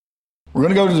We're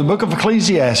going to go to the book of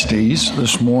Ecclesiastes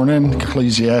this morning.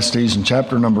 Ecclesiastes in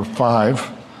chapter number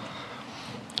 5.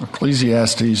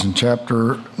 Ecclesiastes in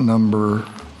chapter number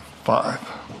 5.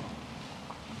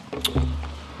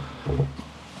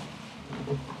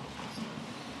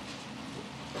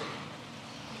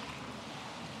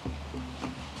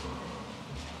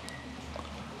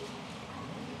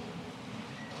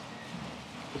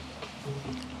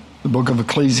 The book of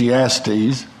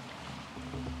Ecclesiastes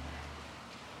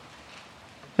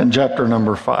in chapter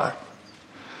number 5.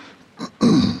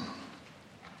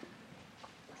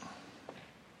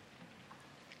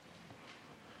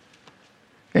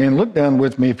 And look down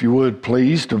with me, if you would,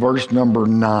 please, to verse number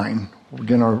 9.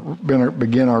 We'll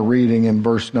begin our reading in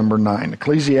verse number 9.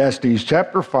 Ecclesiastes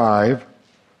chapter 5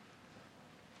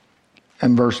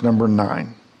 and verse number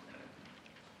 9.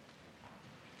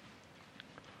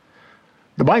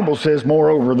 The Bible says,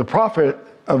 "Moreover, the profit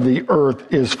of the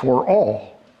earth is for all.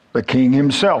 The king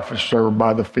himself is served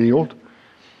by the field.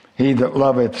 He that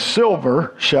loveth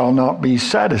silver shall not be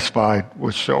satisfied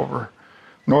with silver,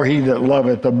 nor he that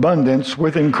loveth abundance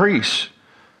with increase.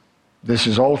 This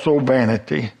is also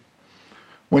vanity.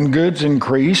 When goods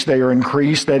increase, they are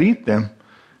increased that eat them.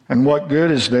 And what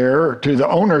good is there to the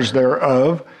owners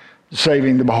thereof,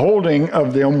 saving the beholding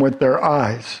of them with their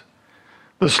eyes?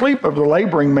 The sleep of the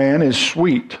laboring man is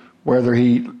sweet, whether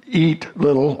he eat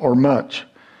little or much.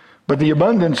 But the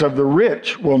abundance of the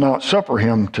rich will not suffer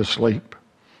him to sleep.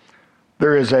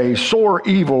 There is a sore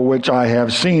evil which I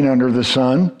have seen under the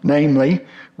sun, namely,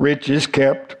 riches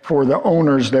kept for the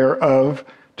owners thereof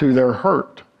to their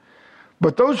hurt.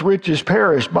 But those riches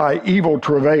perish by evil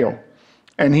travail,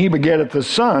 and he begetteth a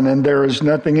son, and there is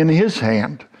nothing in his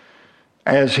hand.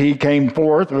 As he came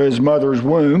forth of his mother's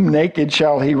womb, naked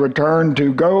shall he return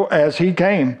to go as he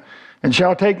came, and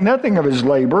shall take nothing of his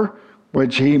labor,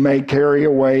 which he may carry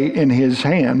away in his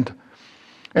hand.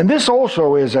 And this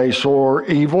also is a sore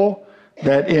evil,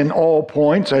 that in all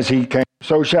points as he came,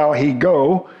 so shall he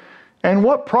go. And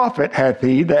what profit hath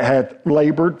he that hath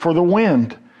labored for the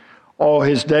wind? All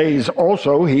his days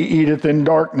also he eateth in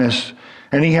darkness,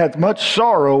 and he hath much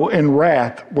sorrow and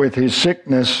wrath with his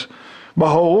sickness.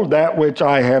 Behold, that which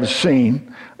I have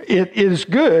seen, it is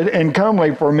good and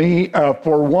comely for me,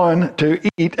 for one to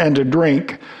eat and to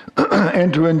drink,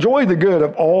 and to enjoy the good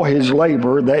of all his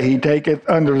labor that he taketh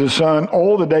under the sun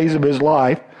all the days of his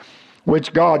life,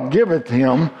 which God giveth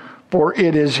him, for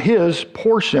it is his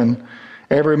portion.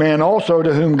 Every man also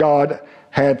to whom God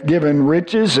hath given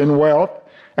riches and wealth,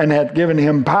 and hath given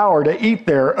him power to eat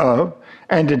thereof,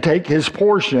 and to take his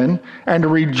portion, and to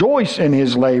rejoice in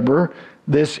his labor,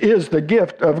 this is the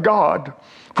gift of God.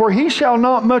 For he shall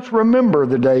not much remember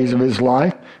the days of his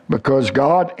life, because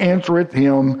God answereth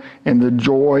him in the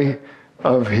joy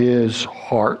of his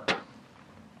heart."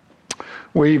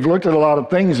 We've looked at a lot of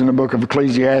things in the book of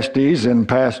Ecclesiastes in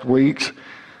past weeks,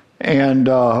 and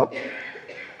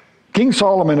King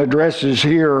Solomon addresses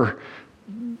here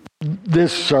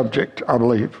this subject, I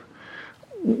believe.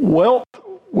 Wealth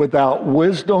without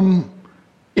wisdom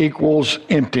equals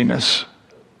emptiness.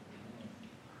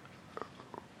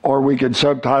 Or we could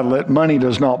subtitle it, "Money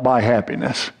does not buy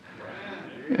happiness."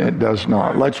 It does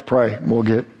not. Let's pray. We'll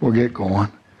get going.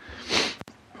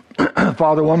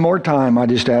 Father, one more time, I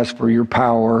just ask for your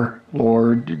power,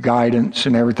 Lord, your guidance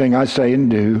in everything I say and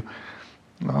do.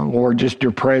 Lord, just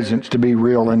your presence to be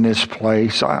real in this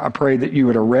place. I pray that you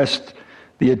would arrest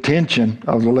the attention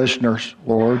of the listeners,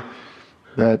 Lord,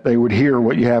 that they would hear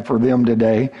what you have for them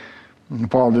today. And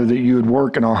Father, that you would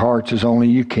work in our hearts as only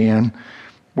you can.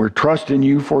 We're trusting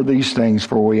you for these things,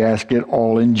 for we ask it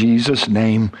all in Jesus'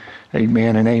 name.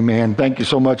 Amen and amen. Thank you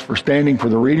so much for standing for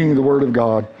the reading of the Word of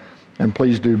God, and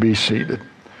please do be seated.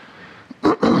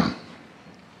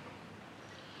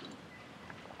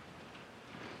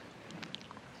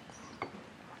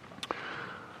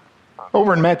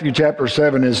 Over in Matthew chapter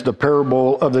 7 is the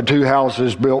parable of the two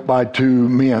houses built by two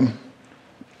men.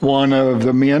 One of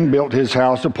the men built his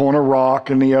house upon a rock,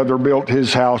 and the other built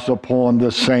his house upon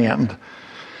the sand.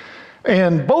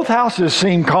 And both houses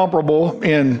seem comparable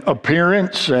in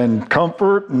appearance and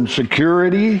comfort and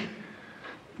security.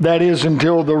 That is,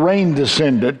 until the rain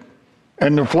descended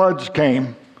and the floods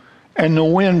came and the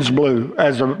winds blew,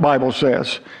 as the Bible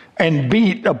says, and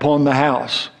beat upon the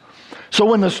house. So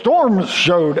when the storms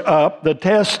showed up, the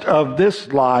test of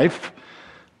this life,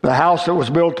 the house that was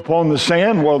built upon the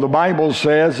sand, well, the Bible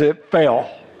says it fell.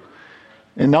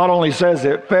 And not only says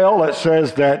it fell, it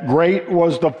says that great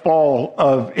was the fall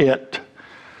of it.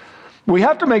 We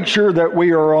have to make sure that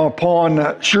we are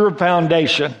upon sure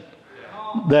foundation,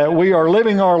 that we are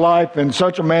living our life in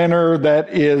such a manner that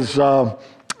is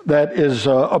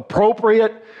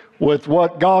appropriate with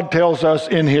what God tells us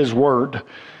in His Word.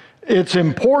 It's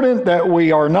important that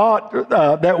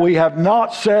we have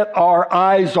not set our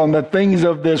eyes on the things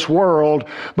of this world,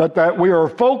 but that we are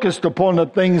focused upon the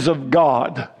things of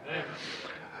God.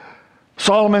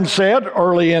 Solomon said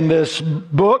early in this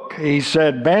book, he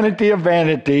said, "Vanity of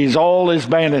vanities, all is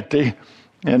vanity."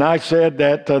 And I said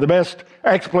that the best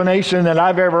explanation that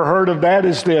I've ever heard of that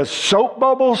is this: soap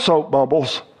bubbles,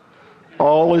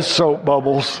 all is soap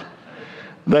bubbles.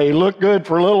 They look good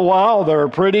for a little while, they're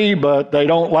pretty, but they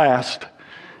don't last.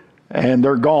 And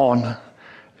they're gone,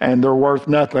 and they're worth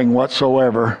nothing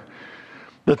whatsoever.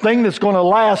 The thing that's going to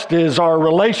last is our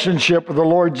relationship with the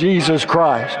Lord Jesus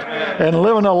Christ and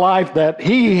living a life that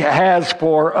He has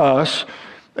for us.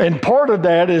 And part of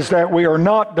that is that we are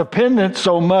not dependent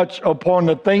so much upon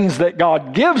the things that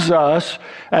God gives us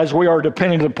as we are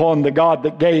dependent upon the God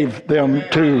that gave them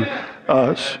to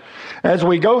us. As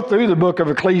we go through the book of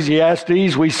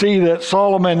Ecclesiastes, we see that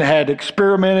Solomon had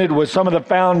experimented with some of the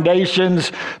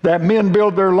foundations that men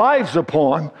build their lives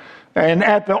upon. And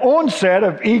at the onset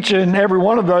of each and every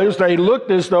one of those, they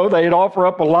looked as though they'd offer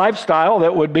up a lifestyle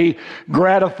that would be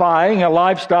gratifying, a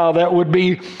lifestyle that would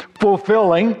be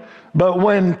fulfilling. But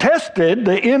when tested,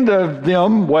 the end of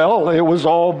them, well, it was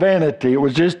all vanity. It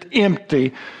was just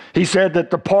empty. He said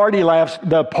that the party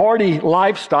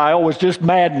lifestyle was just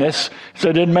madness. So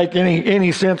it didn't make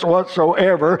any sense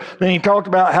whatsoever. Then he talked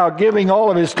about how giving all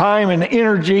of his time and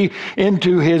energy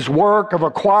into his work of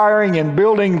acquiring and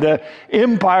building the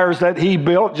empires that he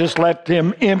built just left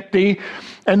him empty.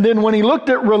 And then when he looked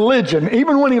at religion,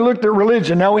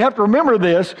 now we have to remember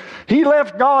this, he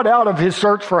left God out of his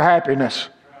search for happiness.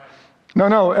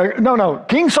 No.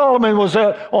 King Solomon was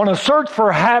on a search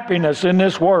for happiness in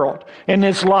this world, in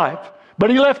this life. But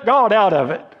he left God out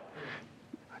of it.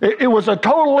 It was a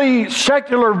totally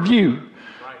secular view.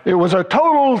 It was a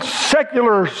total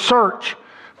secular search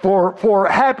for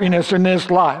happiness in this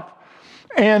life.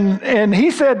 And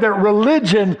he said that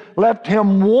religion left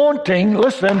him wanting.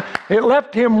 Listen, it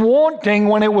left him wanting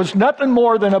when it was nothing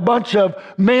more than a bunch of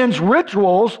man's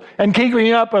rituals and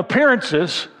keeping up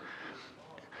appearances.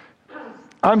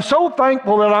 I'm so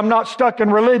thankful that I'm not stuck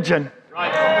in religion.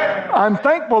 I'm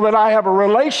thankful that I have a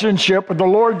relationship with the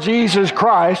Lord Jesus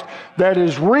Christ that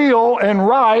is real and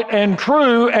right and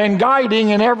true and guiding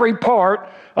in every part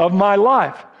of my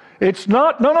life. It's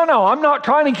not, no. I'm not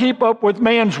trying to keep up with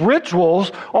man's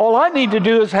rituals. All I need to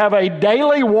do is have a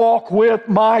daily walk with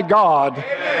my God.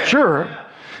 Amen. Sure.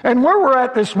 And where we're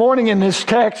at this morning in this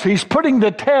text, he's putting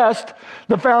to test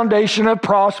the foundation of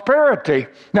prosperity.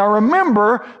 Now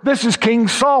remember, this is King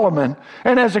Solomon.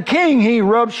 And as a king, he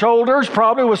rubbed shoulders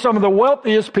probably with some of the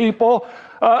wealthiest people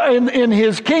in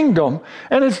his kingdom.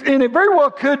 And it very well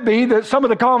could be that some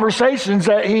of the conversations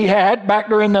that he had back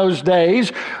during those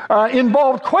days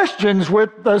involved questions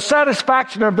with the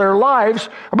satisfaction of their lives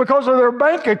because of their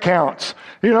bank accounts.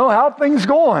 You know, how things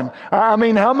going? I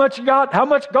mean, how much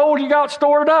gold you got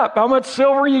stored up? How much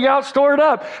silver you got stored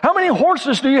up? How many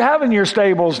horses do you have in your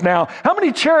stables now? How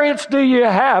many chariots do you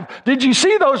have? Did you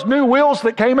see those new wheels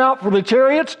that came out for the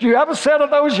chariots? Do you have a set of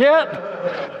those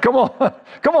yet? Come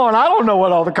on. I don't know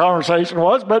what all the conversation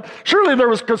was, but surely there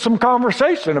was some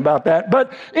conversation about that.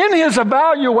 But in his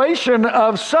evaluation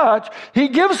of such, he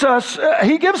gives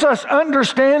us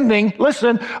understanding,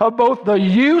 listen, of both the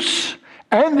use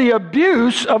and the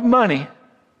abuse of money.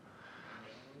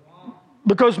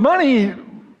 Because money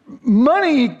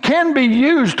can be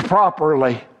used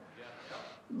properly.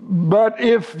 But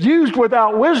if used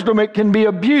without wisdom, it can be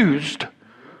abused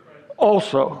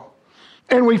also.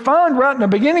 And we find right in the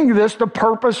beginning of this the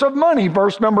purpose of money.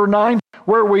 Verse number 9,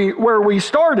 where we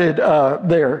started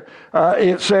there.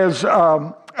 It says,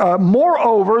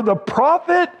 moreover, the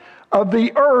profit of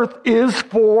the earth is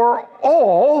for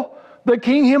all. The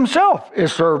king himself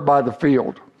is served by the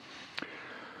field.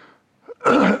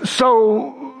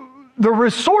 So the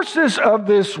resources of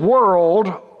this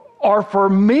world are for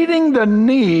meeting the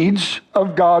needs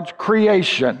of God's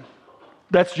creation.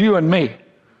 That's you and me.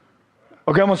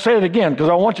 Okay, I'm going to say it again because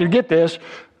I want you to get this.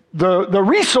 The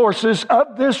resources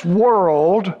of this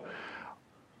world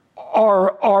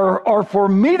are for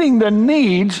meeting the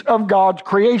needs of God's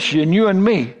creation, you and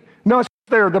me. No, it's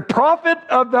there. The profit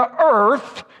of the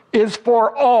earth is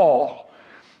for all.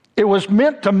 It was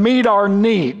meant to meet our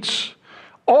needs.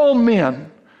 All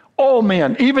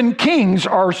men, even kings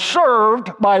are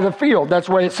served by the field. That's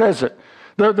the way it says it.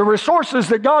 The resources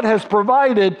that God has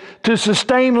provided to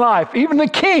sustain life. Even the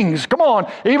kings, come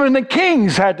on, even the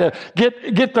kings had to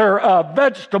get their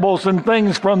vegetables and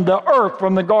things from the earth,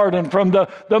 from the garden, from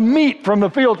the meat, from the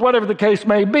fields, whatever the case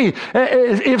may be.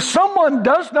 If someone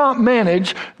does not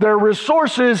manage their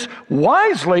resources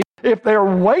wisely, if they're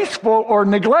wasteful or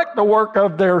neglect the work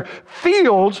of their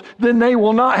fields, then they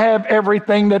will not have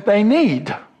everything that they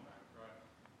need.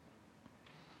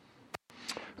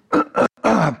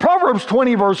 Proverbs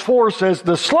 20 verse 4 says,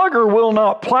 the sluggard will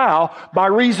not plow by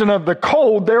reason of the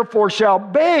cold, therefore shall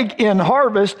beg in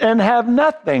harvest and have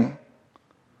nothing.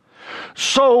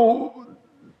 So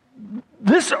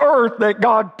this earth that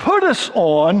God put us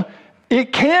on,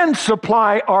 it can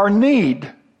supply our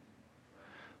need.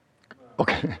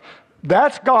 Okay,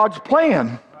 that's God's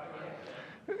plan.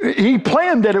 He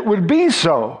planned that it would be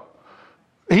so.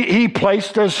 He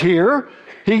placed us here.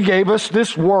 He gave us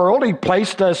this world. He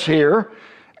placed us here.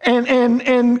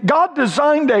 And God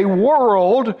designed a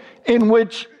world in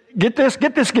which, get this,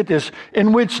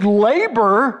 in which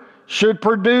labor should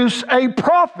produce a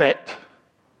profit,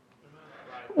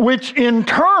 which in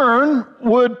turn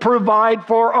would provide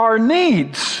for our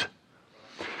needs.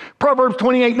 Proverbs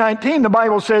 28:19, the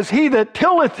Bible says, he that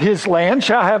tilleth his land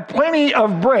shall have plenty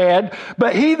of bread,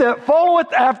 but he that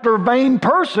followeth after vain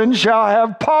persons shall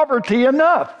have poverty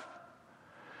enough.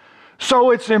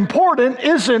 So it's important,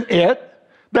 isn't it,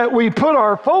 that we put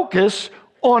our focus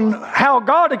on how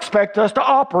God expects us to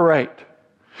operate.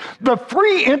 The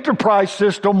free enterprise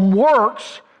system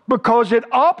works because it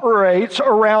operates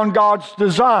around God's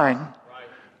design,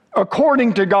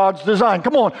 according to God's design.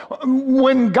 Come on,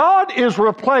 when God is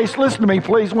replaced, listen to me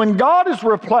please, when God is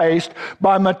replaced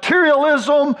by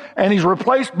materialism and he's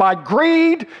replaced by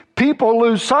greed, people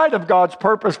lose sight of God's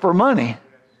purpose for money.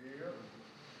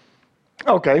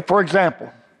 Okay, for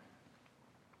example,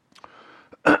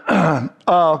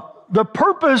 the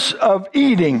purpose of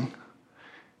eating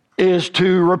is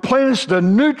to replenish the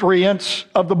nutrients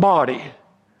of the body.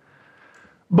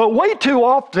 But way too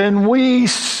often we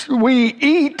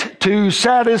eat to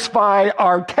satisfy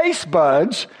our taste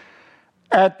buds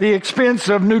at the expense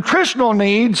of nutritional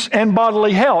needs and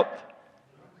bodily health.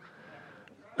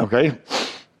 Okay,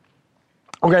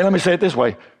 let me say it this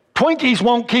way. Twinkies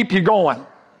won't keep you going.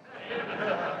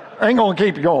 Ain't going to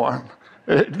keep you going.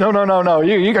 No.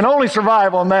 You can only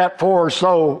survive on that for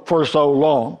so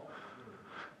long.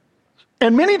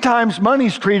 And many times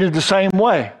money's treated the same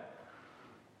way.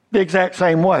 The exact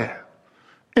same way.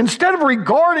 Instead of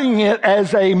regarding it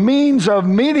as a means of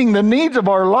meeting the needs of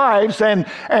our lives and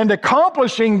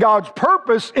accomplishing God's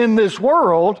purpose in this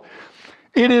world,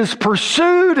 it is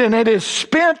pursued and it is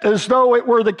spent as though it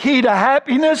were the key to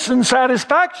happiness and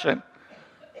satisfaction.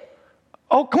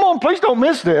 Oh, come on, please don't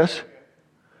miss this.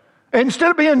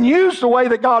 Instead of being used the way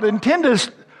that God intended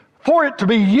for it to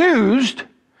be used,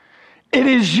 it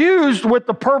is used with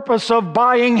the purpose of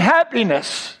buying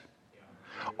happiness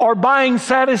or buying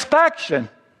satisfaction.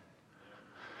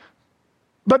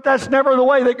 But that's never the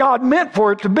way that God meant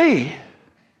for it to be.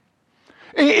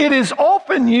 It is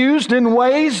often used in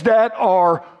ways that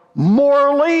are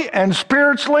morally and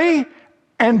spiritually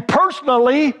and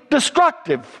personally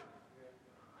destructive.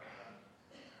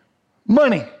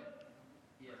 Money.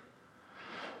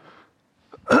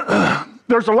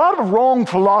 There's a lot of wrong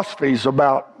philosophies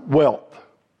about wealth.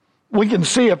 We can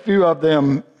see a few of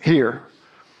them here.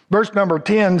 Verse number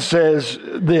 10 says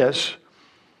this,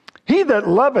 he that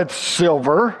loveth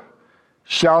silver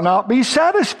shall not be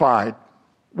satisfied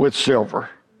with silver,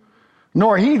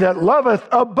 nor he that loveth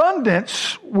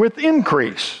abundance with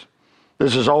increase.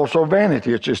 This is also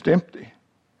vanity, it's just empty.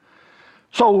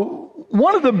 So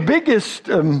one of the biggest,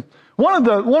 one of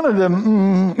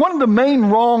the main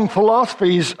wrong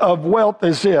philosophies of wealth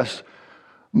is this: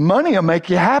 money will make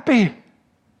you happy.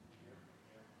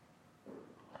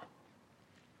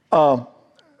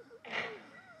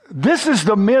 This is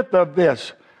the myth of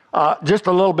this. Just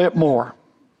a little bit more.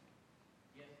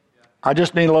 I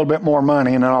just need a little bit more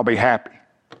money and then I'll be happy.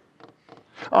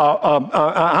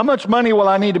 How much money will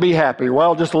I need to be happy?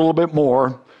 Well, just a little bit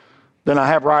more than I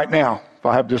have right now. If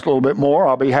I have just a little bit more,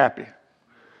 I'll be happy.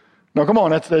 No, come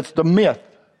on, that's the myth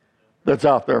that's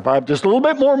out there. If I have just a little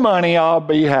bit more money, I'll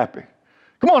be happy.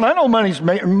 Come on, I know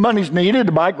money's needed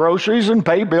to buy groceries and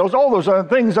pay bills, all those other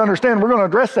things. Understand, we're going to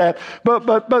address that.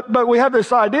 But we have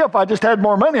this idea: if I just had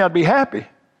more money, I'd be happy.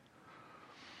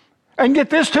 And get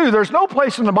this too: there's no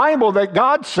place in the Bible that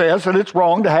God says that it's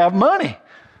wrong to have money.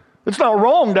 It's not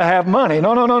wrong to have money.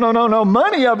 No.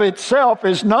 Money of itself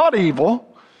is not evil.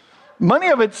 Money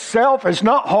of itself is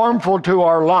not harmful to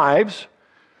our lives.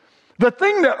 The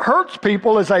thing that hurts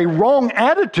people is a wrong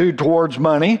attitude towards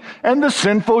money and the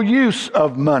sinful use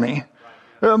of money.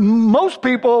 Most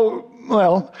people,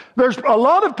 well, there's a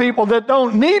lot of people that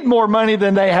don't need more money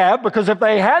than they have, because if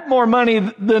they had more money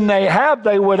than they have,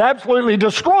 they would absolutely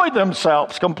destroy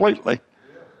themselves completely.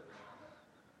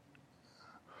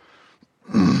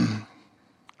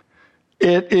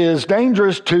 It is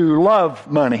dangerous to love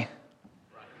money,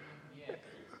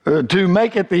 to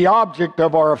make it the object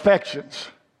of our affections,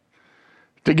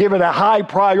 to give it a high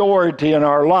priority in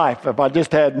our life. If I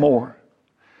just had more.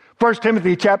 1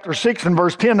 Timothy chapter 6 and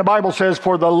verse 10, the Bible says,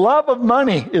 for the love of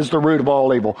money is the root of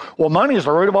all evil. Well, money is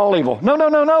the root of all evil.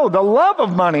 No. The love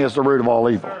of money is the root of all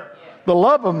evil. The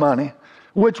love of money,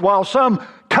 which while some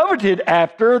coveted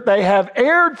after, they have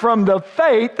erred from the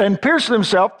faith and pierced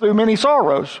themselves through many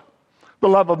sorrows. The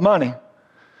love of money.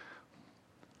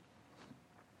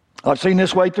 I've seen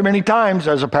this way too many times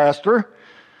as a pastor.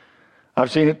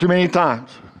 I've seen it too many times.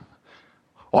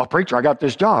 Oh, preacher, I got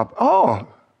this job. Oh,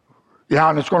 yeah,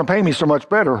 and it's going to pay me so much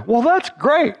better. Well, that's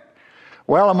great.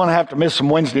 Well, I'm going to have to miss some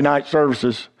Wednesday night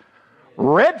services.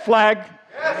 Red flag.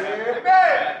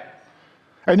 Yes.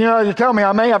 And you know, they tell me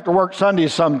I may have to work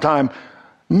Sundays sometime.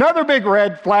 Another big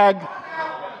red flag.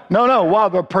 No.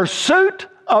 While the pursuit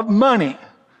of money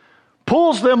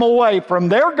pulls them away from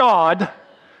their God,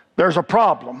 there's a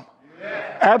problem.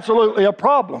 Absolutely a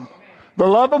problem. The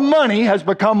love of money has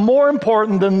become more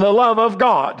important than the love of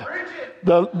God.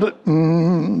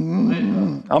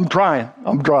 I'm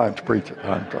trying to preach it.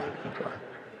 I'm trying.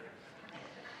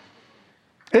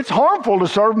 It's harmful to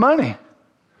serve money.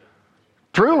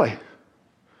 Truly.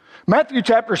 Matthew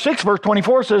chapter 6 verse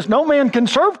 24 says, no man can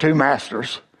serve two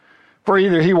masters. For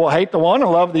either he will hate the one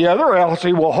and love the other, or else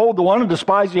he will hold the one and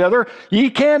despise the other.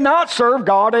 Ye cannot serve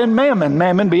God and mammon,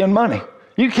 mammon being money.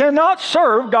 You cannot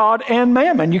serve God and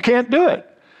mammon. You can't do it.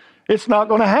 It's not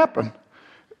going to happen.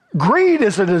 Greed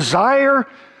is a desire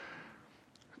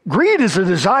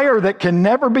that can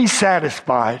never be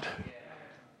satisfied.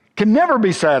 Can never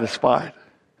be satisfied.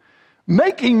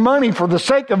 Making money for the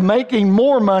sake of making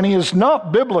more money is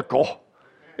not biblical.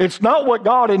 It's not what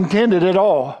God intended at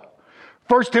all.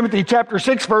 1 Timothy chapter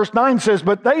 6 verse 9 says,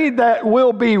 but they that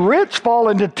will be rich fall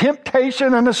into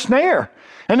temptation and a snare,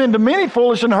 and into many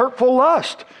foolish and hurtful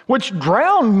lusts, which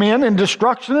drown men in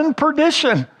destruction and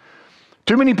perdition.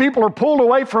 Too many people are pulled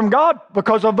away from God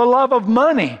because of the love of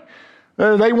money.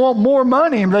 They want more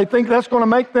money, and they think that's going to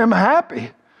make them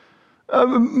happy.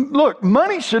 Look,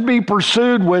 money should be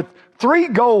pursued with three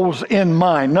goals in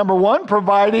mind. Number one,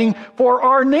 providing for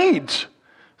our needs.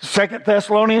 2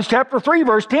 Thessalonians chapter 3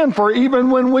 verse 10, for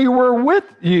even when we were with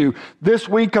you, this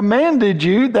we commanded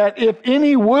you, that if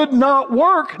any would not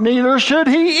work, neither should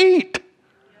he eat.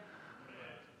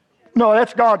 No,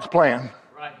 that's God's plan.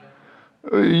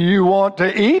 You want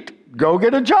to eat? Go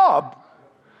get a job.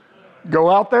 Go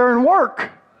out there and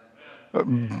work.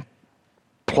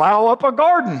 Plow up a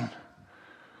garden.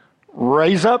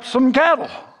 Raise up some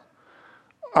cattle.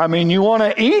 I mean, you want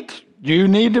to eat? You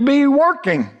need to be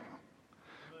working.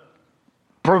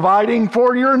 Providing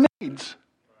for your needs.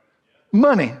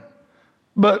 Money.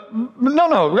 But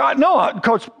no,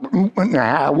 Coach,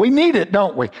 we need it,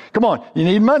 don't we? Come on, you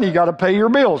need money, you got to pay your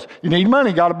bills. You need money,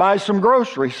 you got to buy some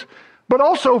groceries. But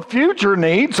also future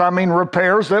needs,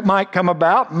 repairs that might come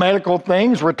about, medical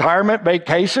things, retirement,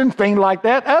 vacation, things like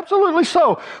that. Absolutely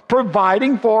so.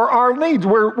 Providing for our needs.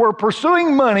 We're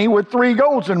pursuing money with three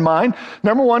goals in mind.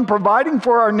 Number one, providing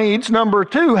for our needs. Number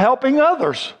two, helping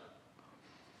others.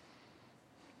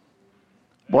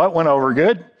 Well, that went over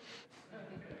good.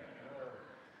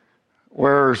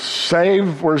 We're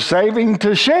saving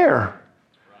to share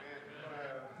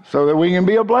so that we can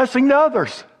be a blessing to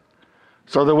others,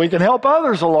 so that we can help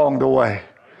others along the way.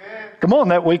 Come on,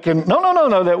 that we can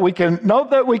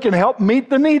that we can help meet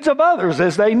the needs of others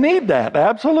as they need that.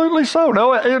 Absolutely so.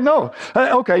 No.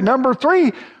 Okay, number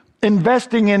three,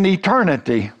 investing in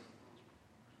eternity.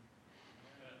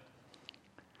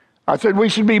 I said we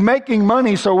should be making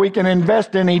money so we can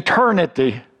invest in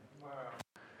eternity.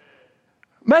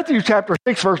 Matthew chapter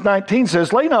 6 verse 19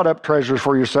 says, lay not up treasures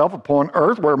for yourself upon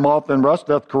earth, where moth and rust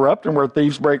doth corrupt, and where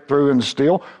thieves break through and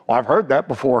steal. Well, I've heard that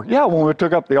before. Yeah, when we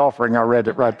took up the offering, I read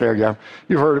it right there. Yeah,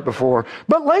 you've heard it before.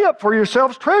 But lay up for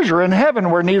yourselves treasure in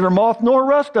heaven, where neither moth nor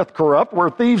rust doth corrupt,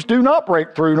 where thieves do not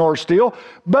break through nor steal.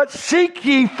 But seek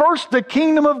ye first the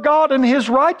kingdom of God and his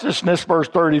righteousness, verse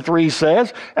 33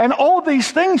 says, and all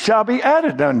these things shall be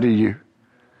added unto you.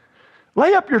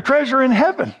 Lay up your treasure in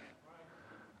heaven.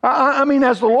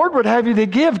 As the Lord would have you to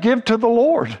give to the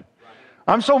Lord.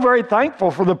 I'm so very thankful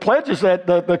for the pledges that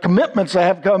the commitments that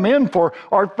have come in for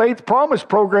our Faith Promise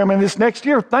program in this next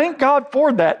year. Thank God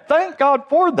for that. Thank God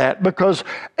for that, because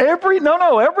every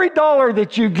dollar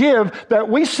that you give that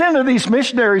we send to these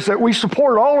missionaries that we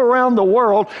support all around the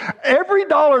world, every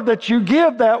dollar that you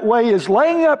give that way is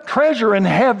laying up treasure in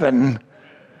heaven.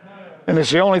 And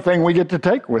it's the only thing we get to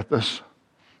take with us.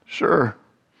 Sure.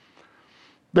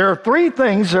 There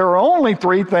are only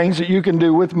three things that you can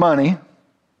do with money.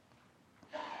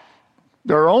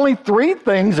 There are only three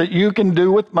things that you can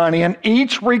do with money, and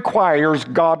each requires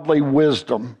godly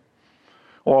wisdom.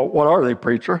 Well, what are they,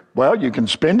 preacher? Well, you can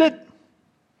spend it.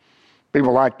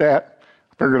 People like that.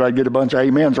 I figured I'd get a bunch of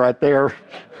amens right there.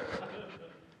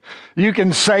 You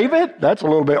can save it. That's a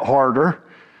little bit harder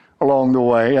along the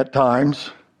way at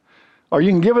times. Or you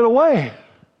can give it away.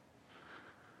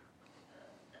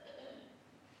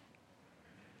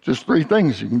 Just three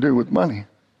things you can do with money.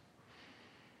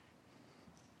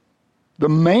 The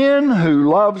man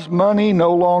who loves money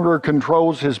no longer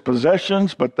controls his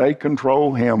possessions, but they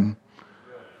control him.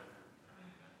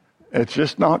 It's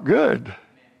just not good.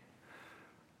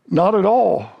 Not at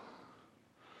all.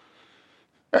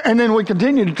 And then we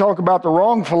continue to talk about the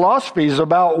wrong philosophies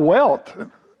about wealth.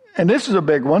 And this is a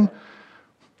big one.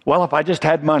 Well, if I just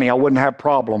had money, I wouldn't have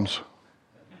problems.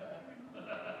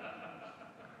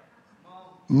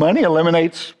 Money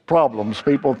eliminates problems.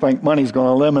 People think money's going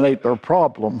to eliminate their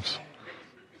problems.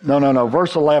 No.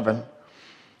 Verse 11.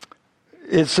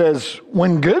 It says,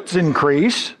 when goods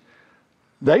increase,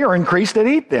 they are increased that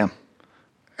eat them.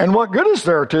 And what good is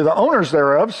there to the owners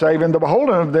thereof, save in the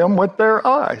beholding of them with their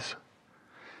eyes?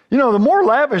 You know, the more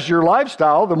lavish your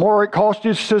lifestyle, the more it costs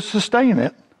you to sustain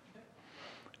it.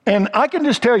 And I can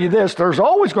just tell you this, there's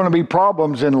always going to be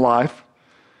problems in life.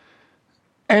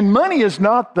 And money is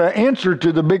not the answer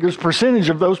to the biggest percentage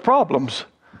of those problems.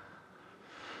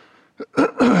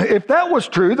 If that was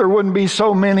true, there wouldn't be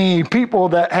so many people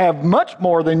that have much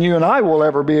more than you and I will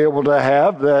ever be able to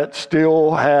have that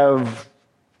still have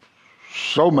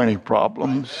so many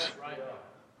problems.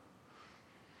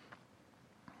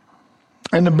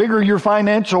 And the bigger your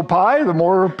financial pie, the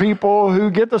more people who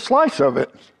get the slice of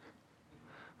it.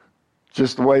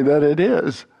 Just the way that it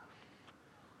is.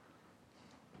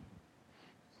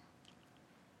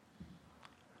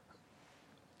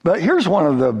 But here's a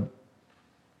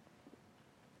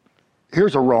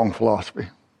wrong philosophy.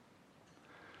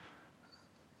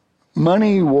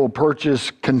 Money will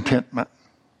purchase contentment.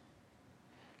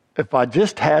 If I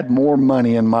just had more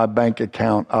money in my bank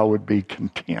account, I would be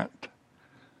content.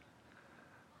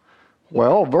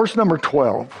 Well, verse number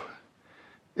 12,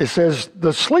 it says,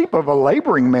 the sleep of a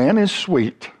laboring man is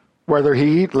sweet, whether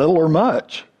he eat little or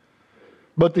much.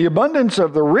 But the abundance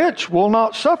of the rich will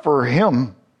not suffer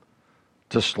him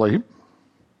to sleep.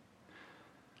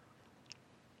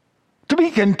 To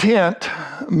be content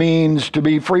means to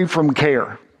be free from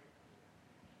care,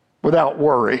 without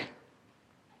worry.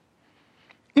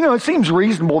 You know, it seems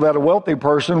reasonable that a wealthy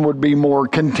person would be more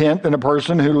content than a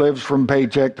person who lives from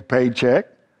paycheck to paycheck.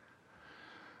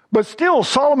 But still,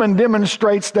 Solomon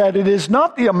demonstrates that it is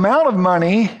not the amount of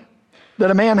money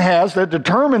that a man has that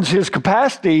determines his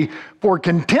capacity for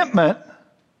contentment.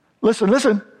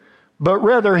 Listen, but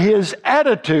rather his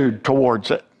attitude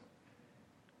towards it.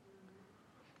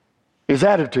 His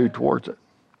attitude towards it.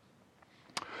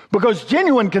 Because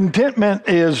genuine contentment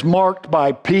is marked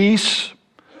by peace,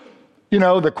 you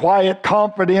know, the quiet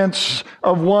confidence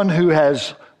of one who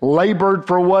has labored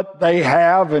for what they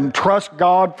have and trust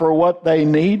God for what they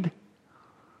need.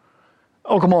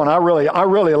 Oh, come on, I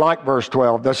really like verse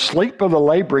 12. The sleep of the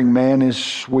laboring man is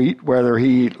sweet, whether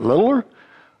he eat little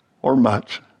or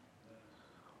much.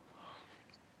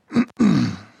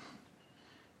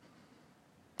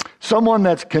 Someone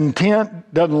that's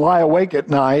content doesn't lie awake at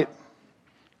night,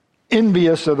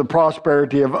 envious of the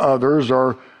prosperity of others,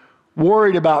 or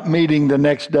worried about meeting the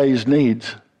next day's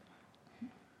needs.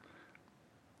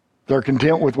 They're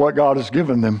content with what God has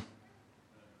given them.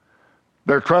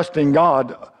 They're trusting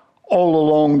God all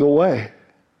along the way.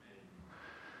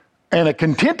 And a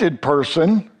contented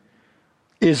person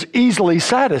is easily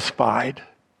satisfied.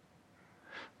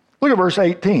 Look at verse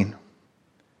 18.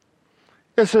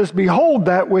 It says, behold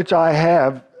that which I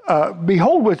have,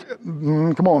 behold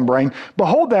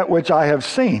that which I have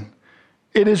seen.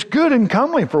 It is good and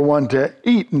comely for one to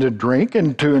eat and to drink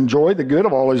and to enjoy the good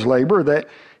of all his labor that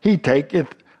he taketh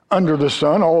under the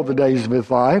sun all the days of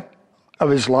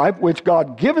his life, which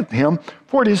God giveth him,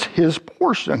 for it is his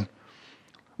portion.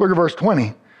 Look at verse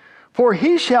 20. For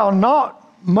he shall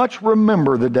not much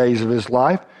remember the days of his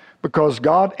life, because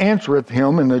God answereth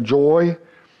him in the joy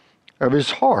of his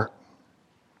heart.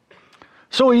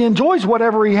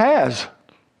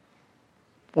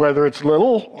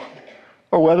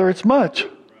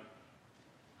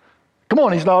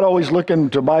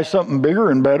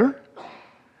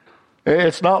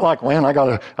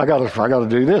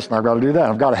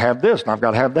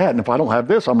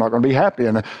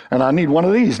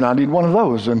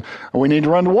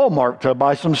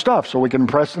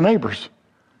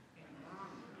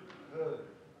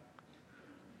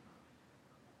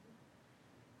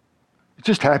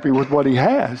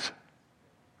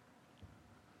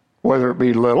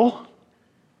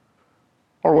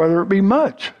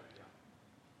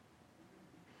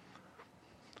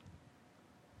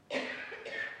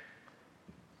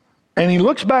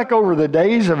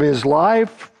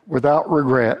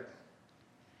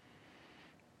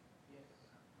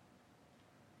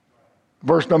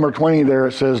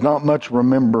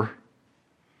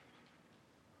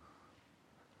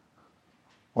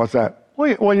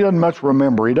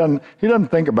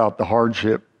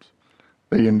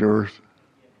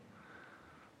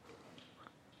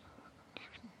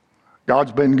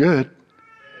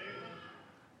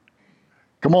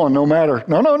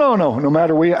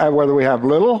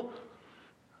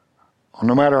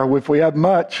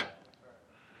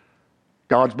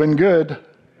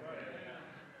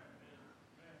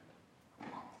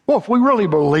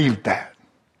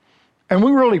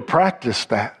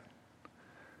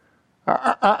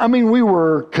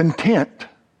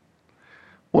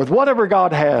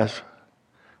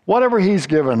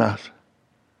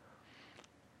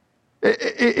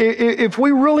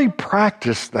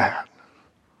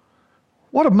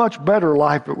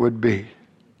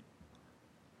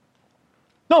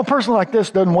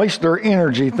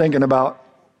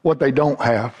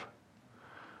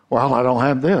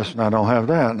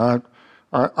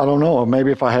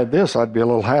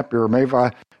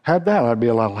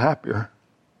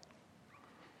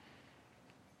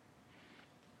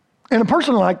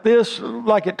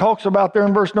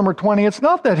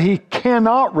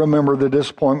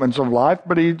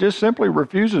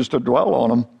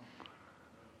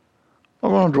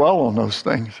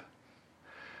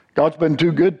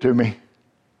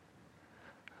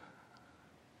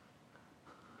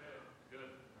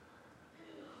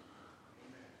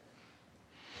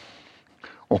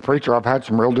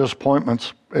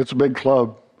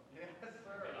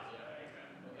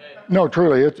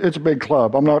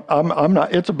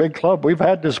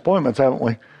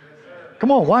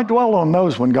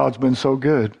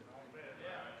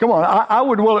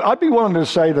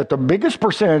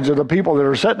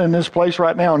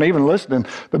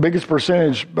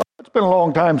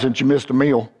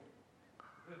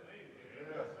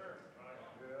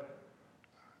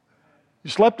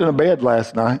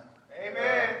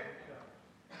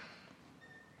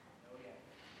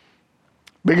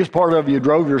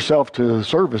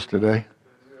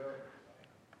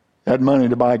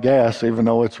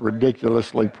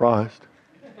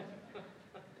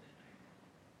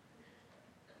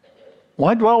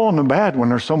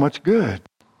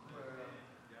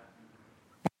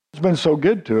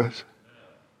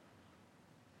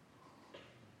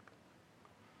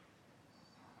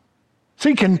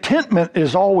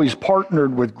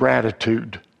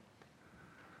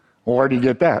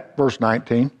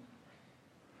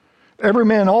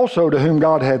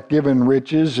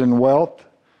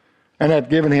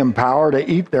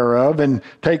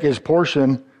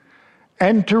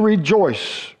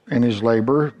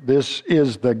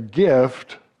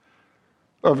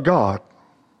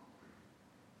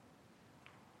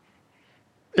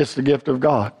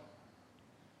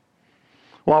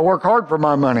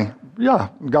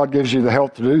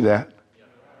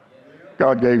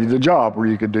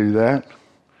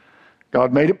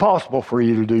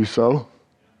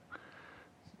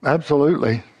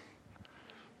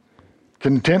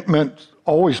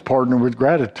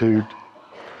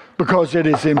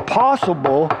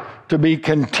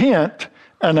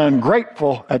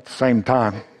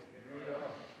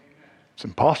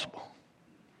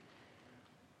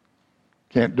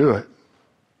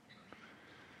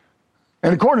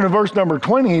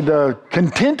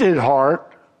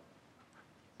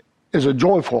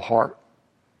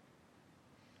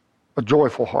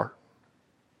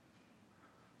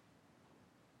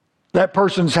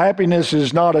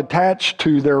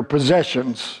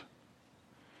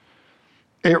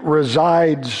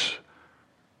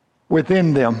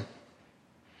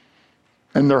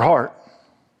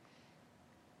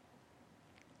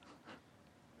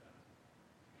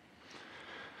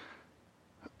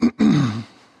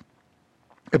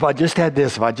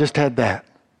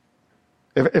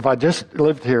 If I just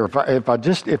lived here, if I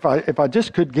just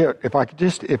could get, if I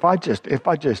just.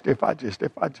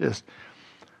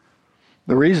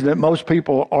 The reason that most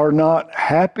people are not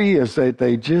happy is that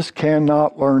they just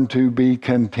cannot learn to be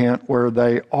content where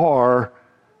they are.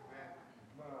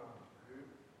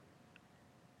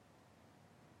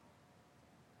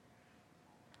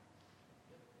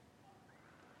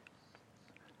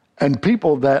 And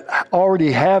people that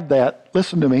already have that,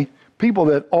 listen to me, people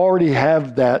that already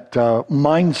have that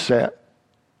mindset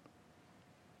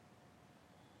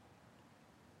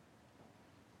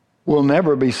will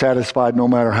never be satisfied no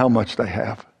matter how much they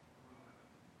have.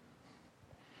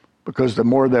 Because the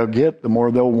more they'll get, the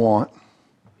more they'll want.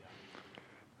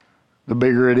 The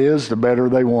bigger it is, the better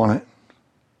they want it.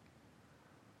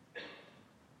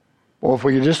 Well, if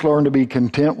we could just learn to be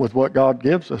content with what God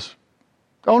gives us.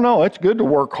 Oh no, it's good to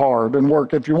work hard and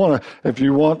work. If you want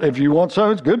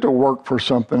something, it's good to work for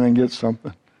something and get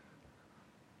something.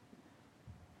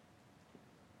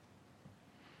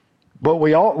 But we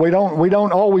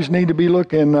don't always need to be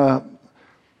looking.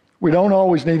 We don't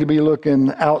always need to be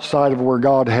looking outside of where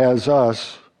God has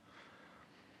us.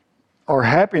 Our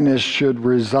happiness should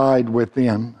reside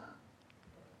within,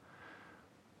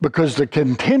 because the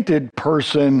contented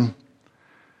person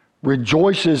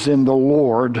rejoices in the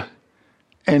Lord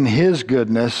and His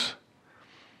goodness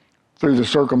through the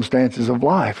circumstances of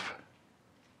life.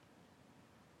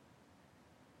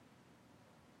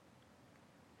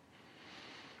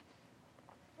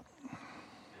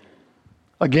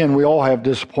 Again, we all have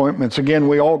disappointments. Again,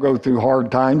 we all go through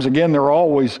hard times. Again, there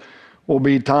always will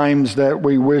be times that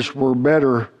we wish were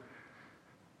better.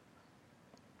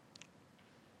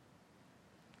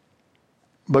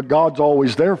 But God's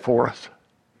always there for us.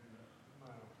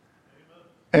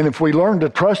 And if we learn to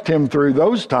trust Him through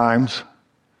those times,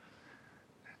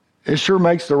 it sure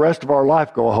makes the rest of our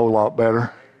life go a whole lot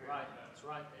better. That's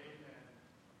right.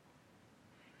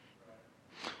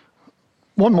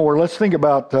 One more. Let's think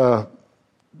about the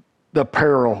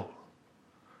peril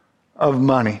of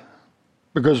money,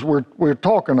 because we're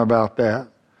talking about that.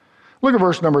 Look at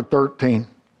verse number 13.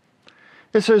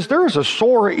 It says, "There is a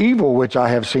sore evil which I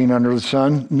have seen under the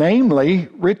sun, namely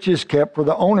riches kept for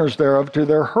the owners thereof to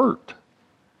their hurt.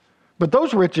 But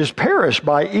those riches perish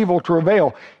by evil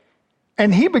travail.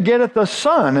 And he begetteth a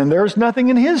son, and there is nothing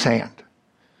in his hand.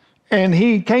 And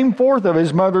he came forth of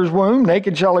his mother's womb,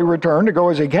 naked shall he return to go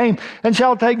as he came, and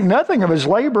shall take nothing of his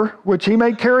labor, which he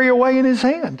may carry away in his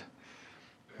hand.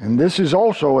 And this is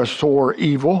also a sore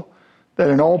evil,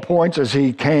 that in all points as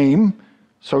he came,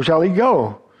 so shall he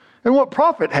go. And what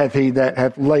profit hath he that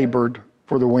hath labored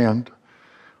for the wind?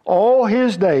 All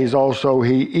his days also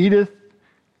he eateth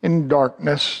in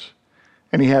darkness,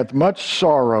 and he hath much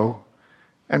sorrow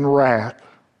and wrath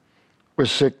with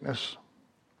sickness."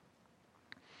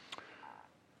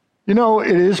 You know,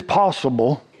 it is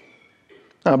possible,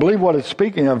 I believe what it's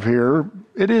speaking of here,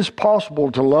 it is possible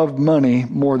to love money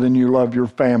more than you love your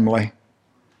family,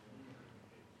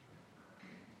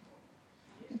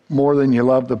 more than you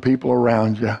love the people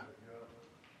around you.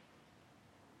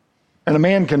 And a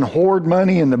man can hoard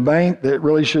money in the bank that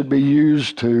really should be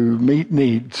used to meet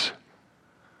needs,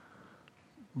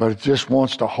 but it just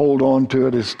wants to hold on to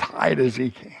it as tight as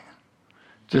he can.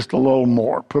 Just a little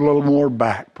more, put a little more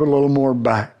back, put a little more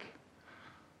back.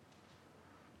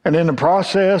 And in the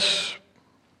process,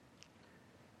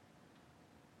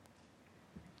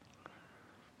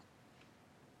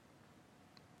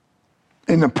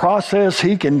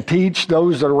 he can teach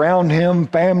those that are around him,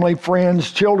 family,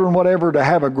 friends, children, whatever, to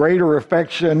have a greater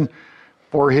affection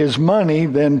for his money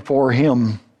than for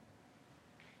him.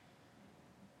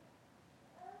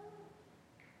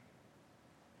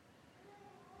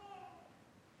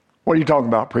 What are you talking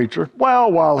about, preacher?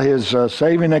 Well, while his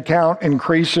saving account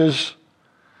increases,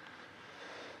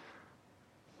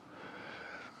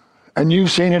 and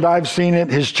you've seen it, I've seen it,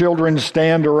 his children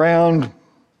stand around.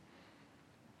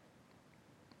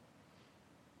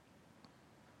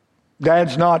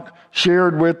 Dad's not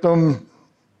shared with them.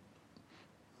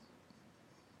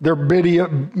 They're bitter.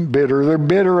 They're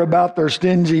bitter about their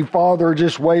stingy father,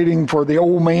 just waiting for the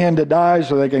old man to die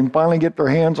so they can finally get their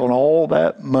hands on all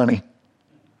that money.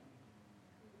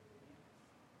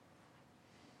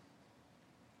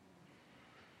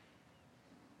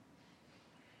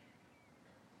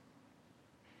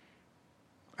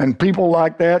 And people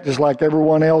like that, just like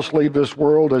everyone else, leave this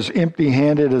world as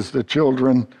empty-handed as the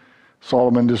children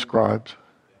Solomon describes.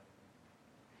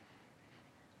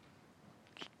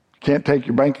 Can't take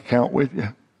your bank account with you.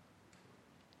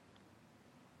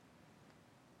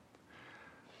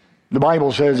 The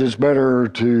Bible says it's better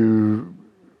to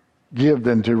give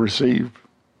than to receive.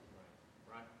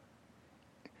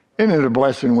 Isn't it a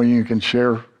blessing when you can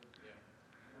share?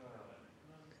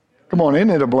 Come on, isn't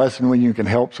it a blessing when you can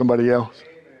help somebody else?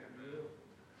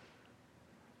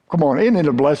 Come on, isn't it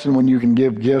a blessing when you can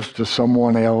give gifts to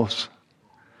someone else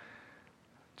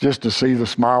just to see the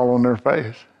smile on their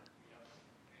face?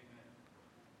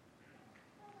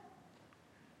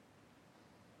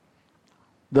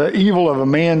 The evil of a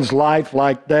man's life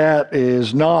like that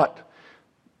is not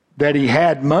that he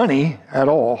had money at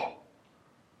all,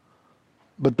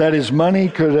 but that his money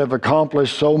could have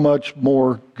accomplished so much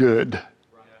more good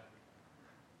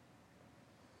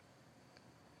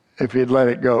if he'd let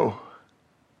it go.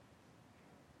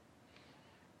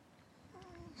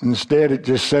 Instead, it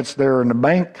just sits there in the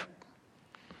bank,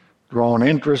 drawing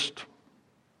interest,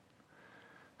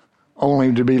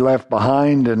 only to be left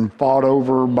behind and fought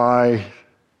over by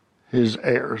his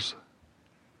heirs.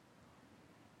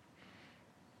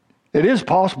 It is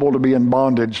possible to be in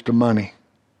bondage to money.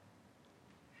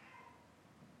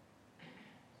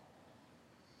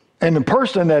 And the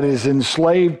person that is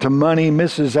enslaved to money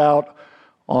misses out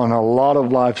on a lot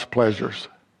of life's pleasures.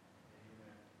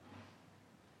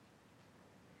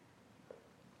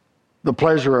 The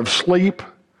pleasure of sleep.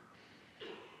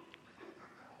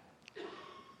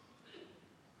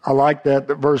 I like that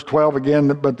verse 12 again,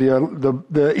 but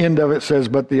the end of it says,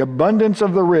 but the abundance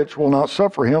of the rich will not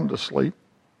suffer him to sleep.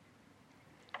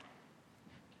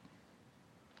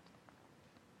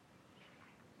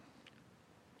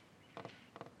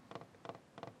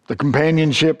 The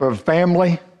companionship of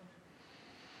family.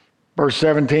 Verse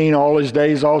 17, all his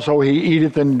days also he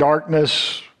eateth in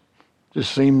darkness,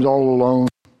 just seems all alone,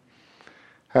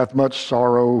 hath much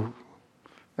sorrow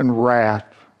and wrath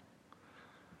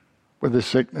with his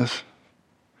sickness,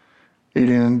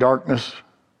 eating in darkness,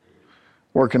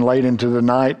 working late into the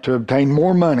night to obtain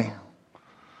more money,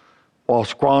 while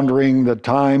squandering the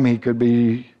time he could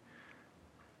be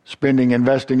spending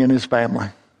investing in his family.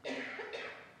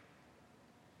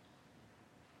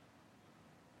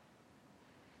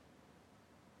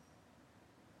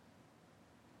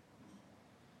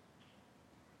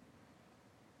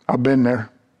 I've been there.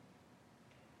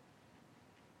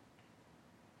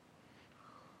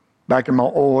 Back in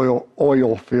my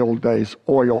oil field days.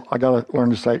 Oil. I got to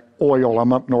learn to say oil.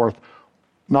 I'm up north.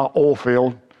 Not oil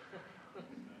field.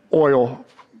 Oil.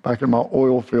 Back in my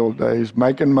oil field days.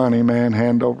 Making money, man,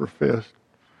 hand over fist.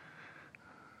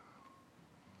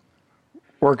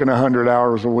 Working 100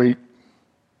 hours a week.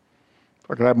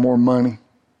 If I could have more money.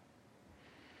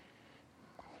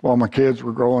 While my kids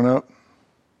were growing up.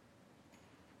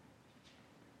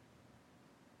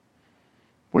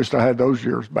 Wished I had those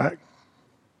years back.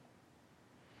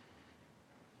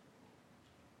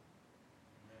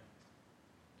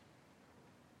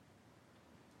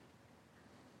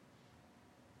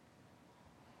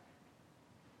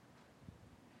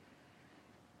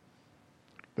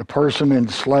 The person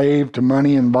enslaved to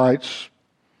money invites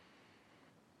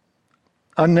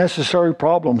unnecessary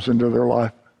problems into their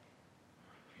life.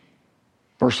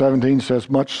 Verse 17 says,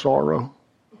 much sorrow.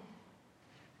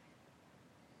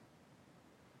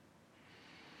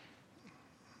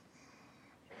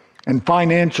 And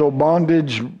financial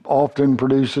bondage often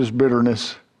produces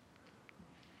bitterness.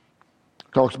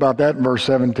 Talks about that in verse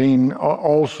 17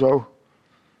 also.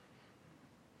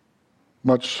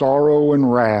 Much sorrow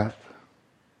and wrath.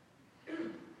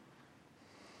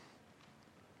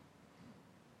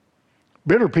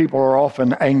 Bitter people are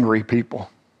often angry people.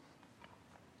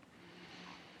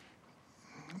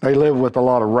 They live with a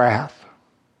lot of wrath,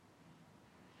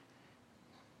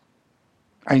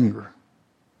 anger.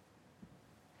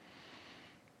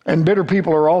 And bitter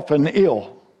people are often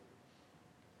ill.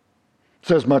 It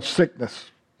says much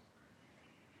sickness.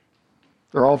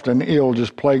 They're often ill,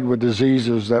 just plagued with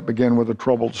diseases that begin with a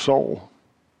troubled soul.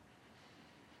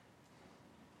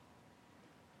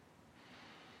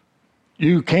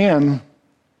 You can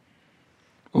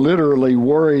literally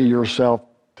worry yourself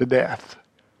to death.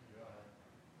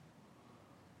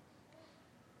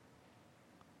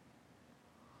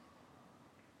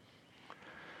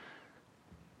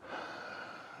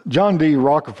 John D.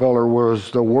 Rockefeller was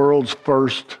the world's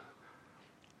first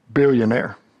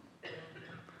billionaire.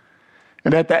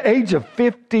 And at the age of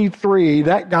 53,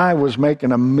 that guy was making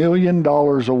 $1 million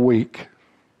a week.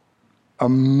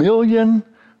 $1 million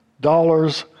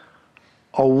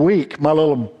a week. My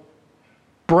little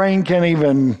brain can't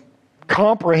even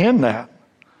comprehend that.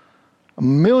 $1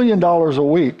 million a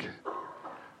week.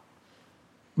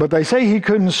 But they say he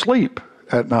couldn't sleep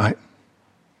at night.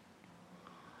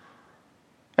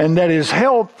 And that his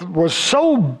health was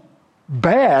so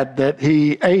bad that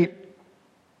he ate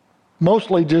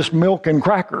mostly just milk and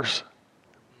crackers.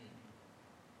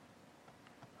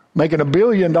 making $1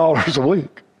 billion a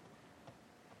week.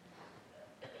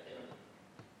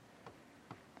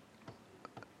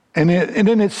 And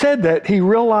then it said that he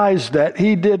realized that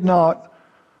he did not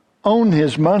own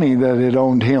his money, that it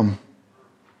owned him.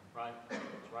 Right. That's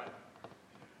right.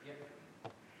 Yep.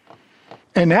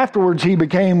 And afterwards, he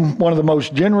became one of the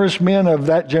most generous men of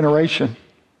that generation.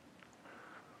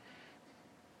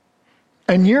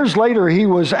 And years later, he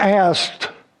was asked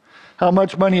how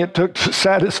much money it took to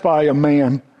satisfy a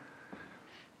man.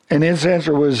 And his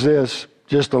answer was this: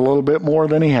 just a little bit more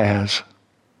than he has.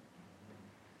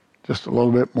 Just a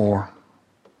little bit more.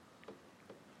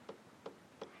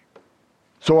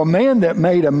 So a man that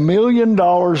made $1 million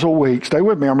a week, stay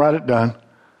with me, I'm right at done.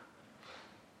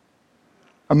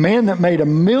 A man that made $1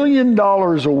 million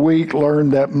a week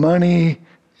learned that money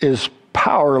is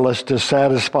powerless to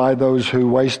satisfy those who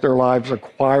waste their lives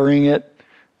acquiring it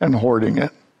and hoarding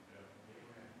it.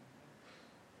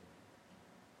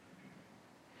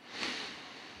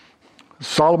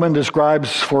 Solomon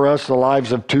describes for us the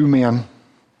lives of two men.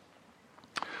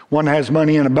 One has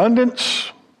money in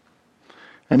abundance,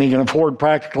 and he can afford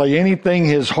practically anything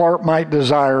his heart might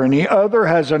desire, and the other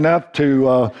has enough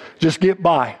to just get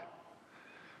by.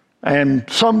 And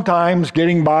sometimes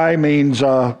getting by means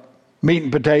meat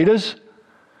and potatoes,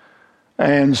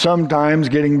 and sometimes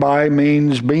getting by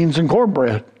means beans and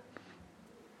cornbread,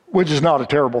 which is not a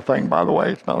terrible thing, by the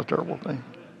way. It's not a terrible thing.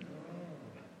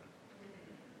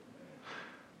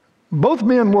 Both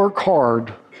men work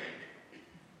hard.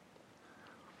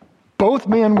 Both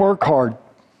men work hard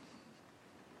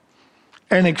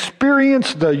and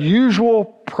experience the usual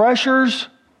pressures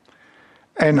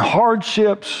and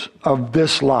hardships of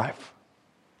this life.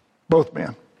 Both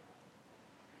men.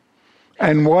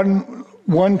 And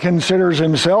one considers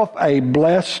himself a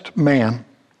blessed man,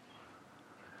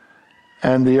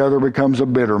 and the other becomes a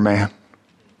bitter man.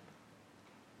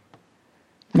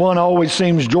 One always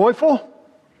seems joyful,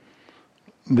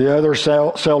 the other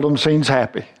seldom seems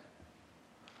happy.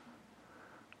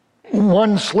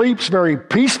 One sleeps very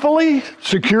peacefully,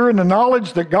 secure in the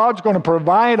knowledge that God's going to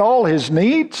provide all his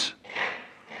needs.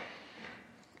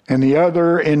 And the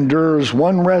other endures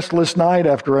one restless night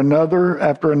after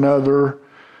another,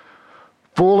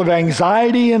 full of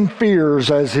anxiety and fears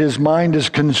as his mind is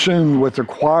consumed with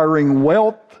acquiring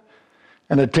wealth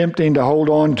and attempting to hold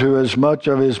on to as much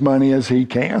of his money as he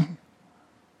can.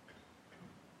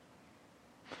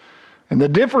 And the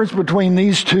difference between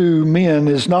these two men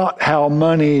is not how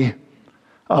much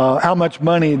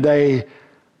money they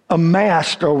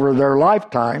amassed over their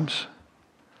lifetimes.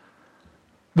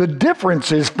 The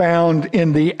difference is found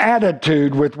in the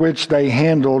attitude with which they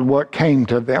handled what came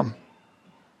to them.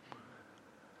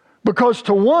 Because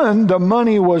to one, the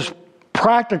money was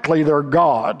practically their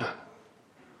God.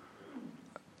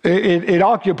 It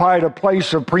occupied a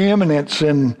place of preeminence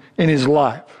in his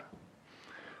life.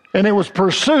 And it was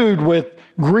pursued with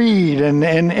greed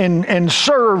and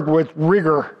served with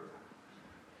rigor.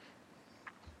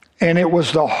 And it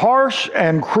was the harsh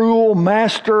and cruel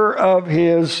master of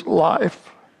his life.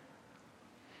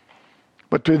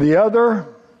 But to the other,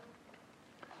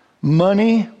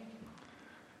 money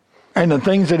and the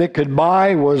things that it could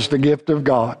buy was the gift of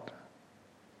God.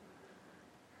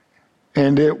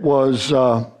 And it was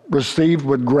received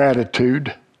with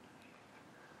gratitude.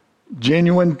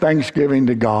 Genuine thanksgiving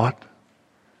to God.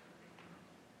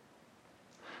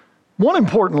 One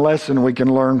important lesson we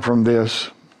can learn from this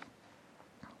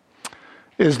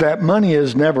is that money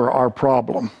is never our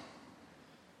problem.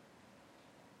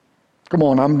 Come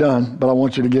on, I'm done, but I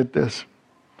want you to get this.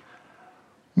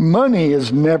 Money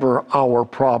is never our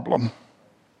problem.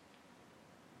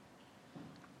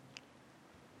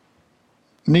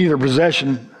 Neither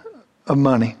possession of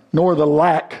money, nor the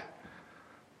lack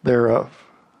thereof.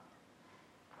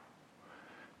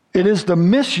 It is the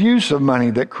misuse of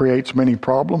money that creates many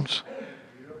problems.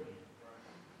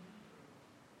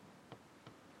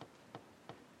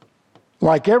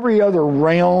 Like every other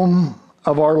realm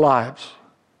of our lives,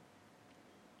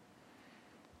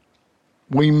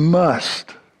 we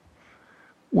must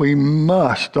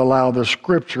allow the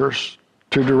Scriptures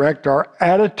to direct our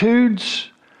attitudes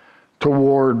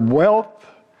toward wealth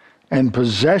and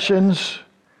possessions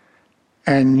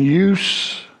and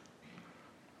use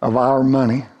of our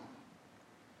money.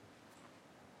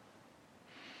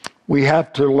 We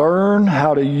have to learn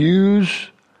how to use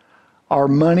our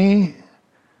money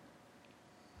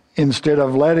instead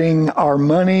of letting our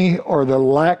money or the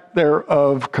lack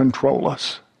thereof control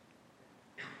us.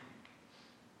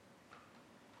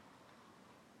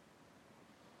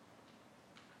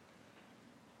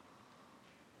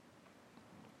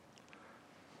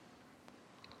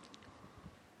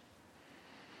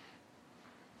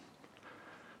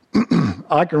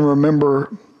 I can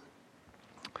remember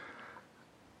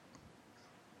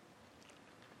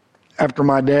after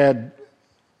my dad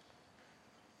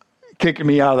kicking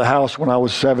me out of the house when I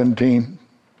was 17.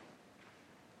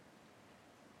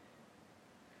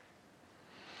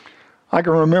 I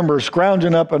can remember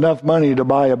scrounging up enough money to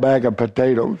buy a bag of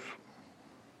potatoes.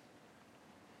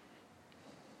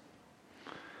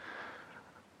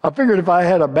 I figured if I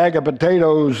had a bag of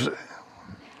potatoes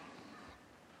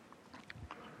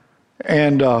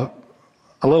and a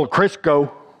little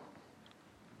Crisco,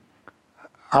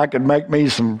 I could make me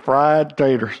some fried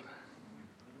taters.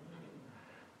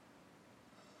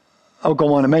 Oh,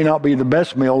 come on, it may not be the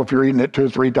best meal if you're eating it 2 or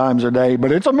 3 times a day,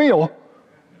 but it's a meal.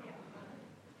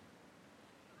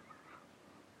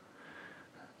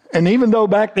 And even though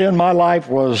back then my life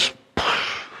was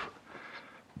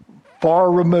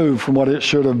far removed from what it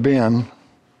should have been,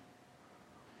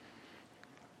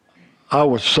 I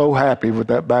was so happy with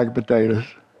that bag of potatoes.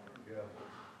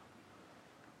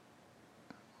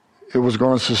 It was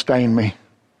going to sustain me.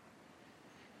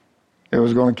 It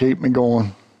was going to keep me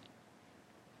going.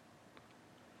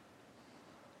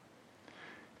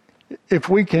 If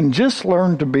we can just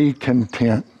learn to be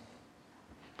content,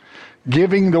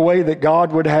 giving the way that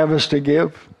God would have us to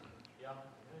give.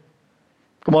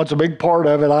 Come on, it's a big part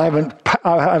of it. I'm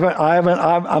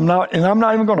not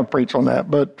even going to preach on that,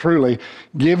 but truly,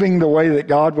 giving the way that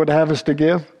God would have us to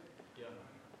give.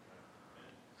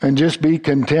 And just be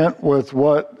content with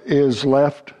what is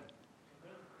left.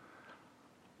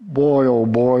 Boy, oh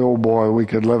boy, oh boy, we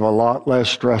could live a lot less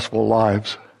stressful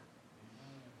lives.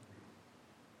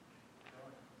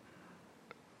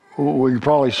 We could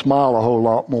probably smile a whole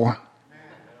lot more.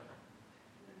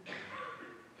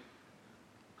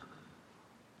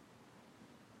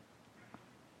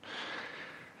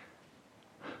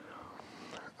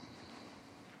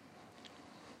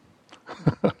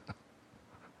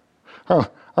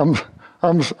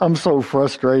 I'm so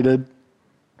frustrated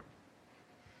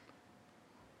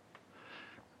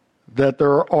that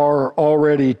there are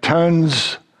already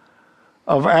tons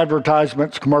of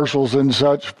advertisements, commercials, and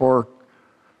such for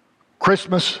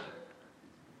Christmas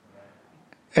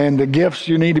and the gifts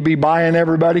you need to be buying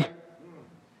everybody.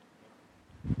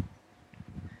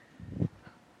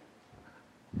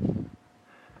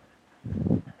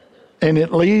 And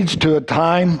it leads to a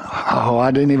time,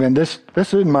 this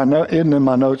isn't in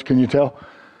my notes, can you tell?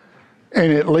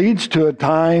 And it leads to a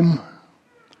time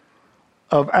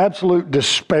of absolute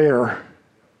despair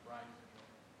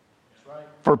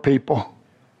for people.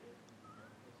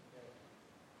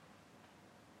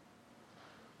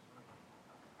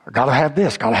 I got to have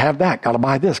this, got to have that, got to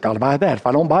buy this, got to buy that. If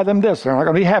I don't buy them this, they're not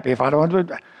going to be happy. If I don't do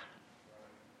that.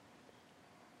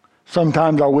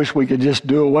 Sometimes I wish we could just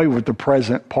do away with the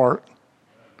present part.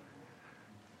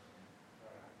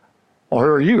 Well, who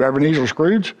are you, Ebenezer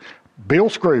Scrooge? Bill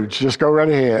Scrooge. Just go right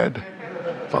ahead.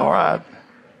 It's all right.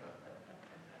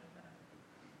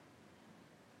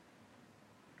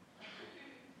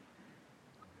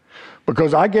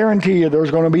 Because I guarantee you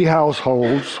there's going to be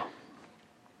households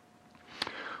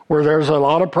where there's a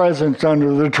lot of presents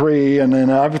under the tree, and then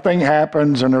everything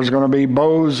happens, and there's going to be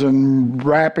bows and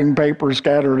wrapping paper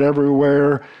scattered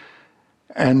everywhere,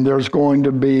 and there's going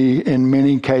to be, in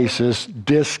many cases,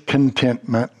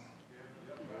 discontentment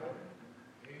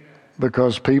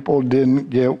because people didn't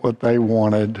get what they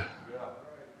wanted.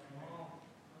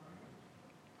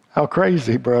 How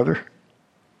crazy, brother.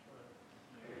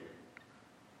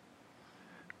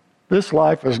 This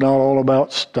life is not all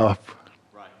about stuff.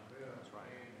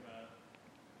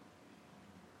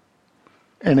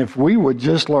 And if we would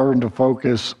just learn to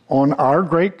focus on our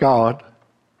great God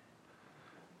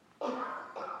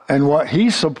and what He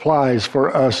supplies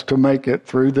for us to make it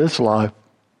through this life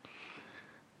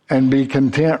and be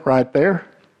content right there,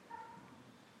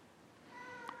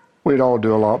 we'd all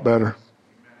do a lot better.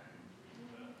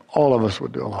 All of us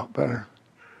would do a lot better.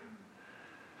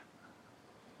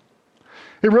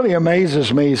 It really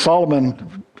amazes me,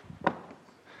 Solomon,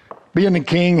 being the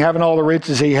king, having all the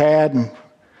riches he had, and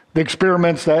the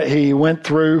experiments that he went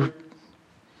through.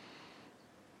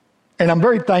 And I'm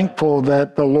very thankful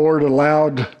that the Lord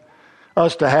allowed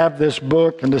us to have this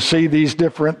book and to see these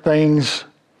different things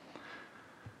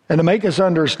and to make us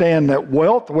understand that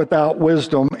wealth without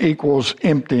wisdom equals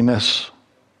emptiness,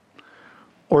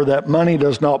 or that money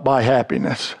does not buy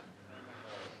happiness.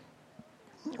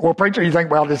 Well, preacher, you think,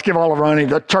 well, just give all the money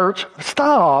to the church.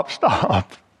 Stop.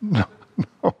 No,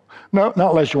 not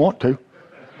unless you want to.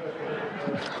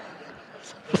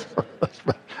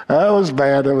 That was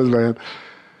bad.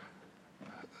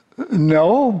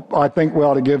 No, I think we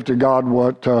ought to give to God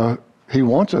what He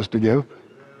wants us to give.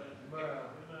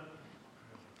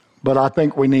 But I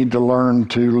think we need to learn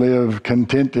to live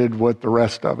contented with the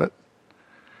rest of it.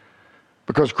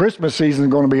 Because Christmas season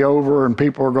is going to be over and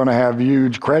people are going to have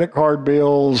huge credit card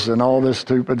bills and all this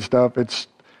stupid stuff.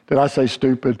 Did I say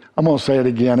stupid? I'm going to say it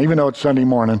again, even though it's Sunday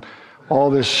morning. All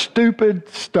this stupid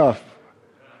stuff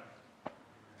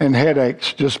and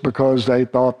headaches just because they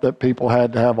thought that people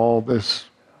had to have all this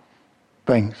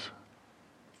things.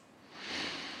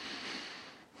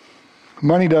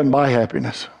 Money doesn't buy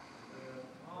happiness.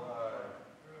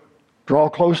 Draw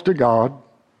close to God.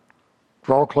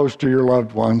 Draw close to your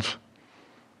loved ones.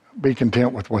 Be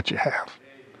content with what you have.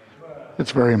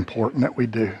 It's very important that we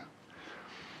do.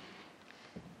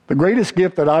 The greatest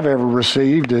gift that I've ever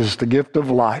received is the gift of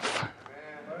life.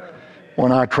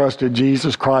 When I trusted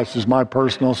Jesus Christ as my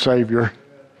personal Savior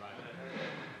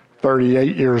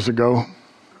 38 years ago.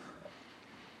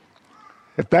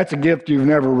 If that's a gift you've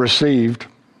never received,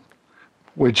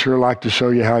 we'd sure like to show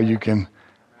you how you can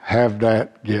have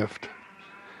that gift.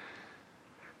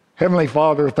 Heavenly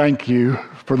Father, thank you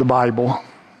for the Bible.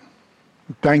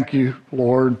 Thank you,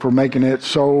 Lord, for making it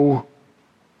so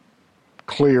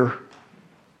clear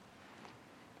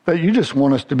that you just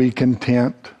want us to be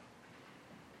content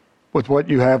with what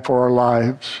you have for our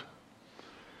lives.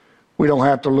 We don't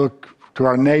have to look to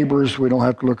our neighbors. We don't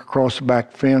have to look across the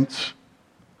back fence.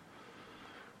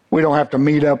 We don't have to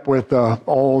meet up with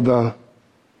all the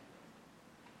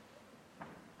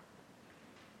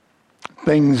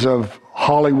things of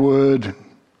Hollywood.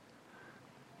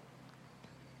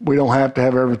 We don't have to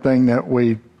have everything that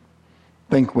we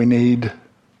think we need.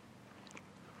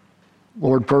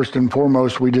 Lord, first and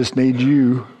foremost, we just need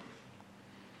you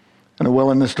and a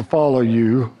willingness to follow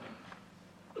you,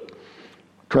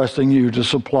 trusting you to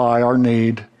supply our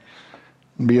need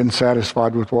and being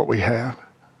satisfied with what we have.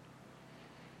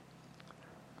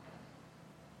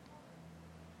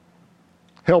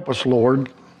 Help us,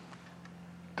 Lord,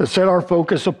 to set our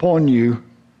focus upon you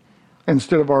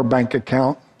instead of our bank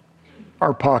account,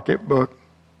 our pocketbook.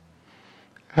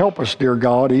 Help us, dear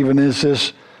God, even as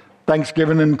this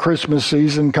Thanksgiving and Christmas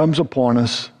season comes upon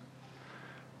us,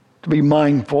 to be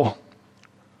mindful,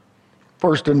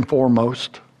 first and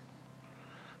foremost,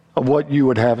 of what you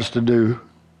would have us to do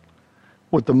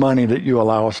with the money that you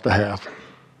allow us to have.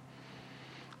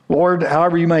 Lord,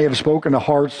 however you may have spoken to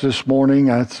hearts this morning,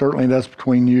 certainly that's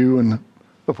between you and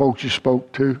the folks you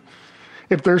spoke to.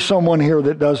 If there's someone here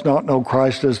that does not know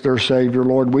Christ as their Savior,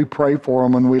 Lord, we pray for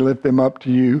them and we lift them up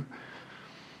to you.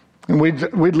 And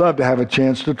we'd love to have a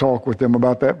chance to talk with them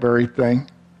about that very thing.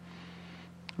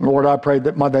 Lord, I pray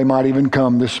that they might even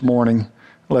come this morning.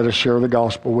 Let us share the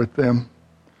gospel with them.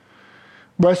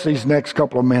 Bless these next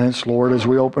couple of minutes, Lord, as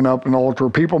we open up an altar.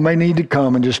 People may need to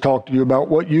come and just talk to you about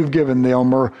what you've given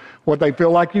them or what they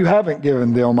feel like you haven't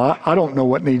given them. I don't know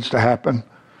what needs to happen.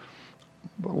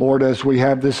 But Lord, as we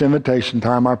have this invitation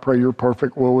time, I pray your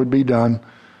perfect will would be done.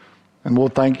 And we'll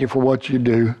thank you for what you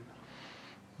do.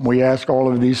 We ask all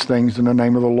of these things in the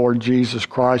name of the Lord Jesus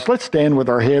Christ. Let's stand with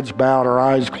our heads bowed, our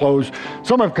eyes closed.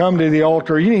 Some have come to the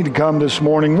altar. You need to come this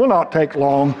morning. Will not take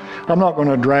long. I'm not going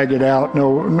to drag it out.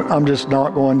 No, I'm just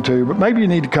not going to. But maybe you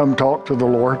need to come talk to the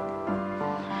Lord.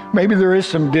 Maybe there is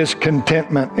some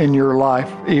discontentment in your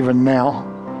life even now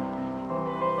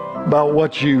about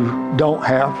what you don't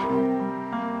have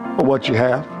or what you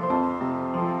have.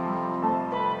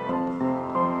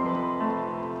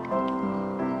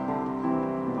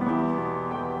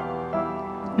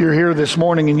 You're here this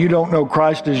morning and you don't know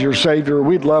Christ as your Savior.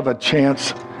 We'd love a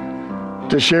chance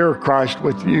to share Christ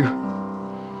with you.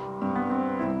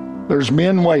 There's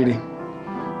men waiting.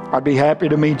 I'd be happy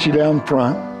to meet you down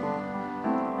front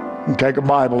and take a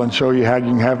Bible and show you how you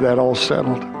can have that all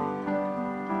settled.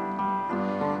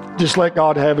 Just let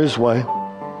God have his way.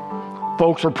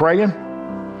 Folks are praying.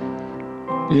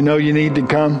 You know you need to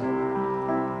come.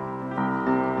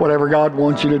 Whatever God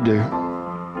wants you to do.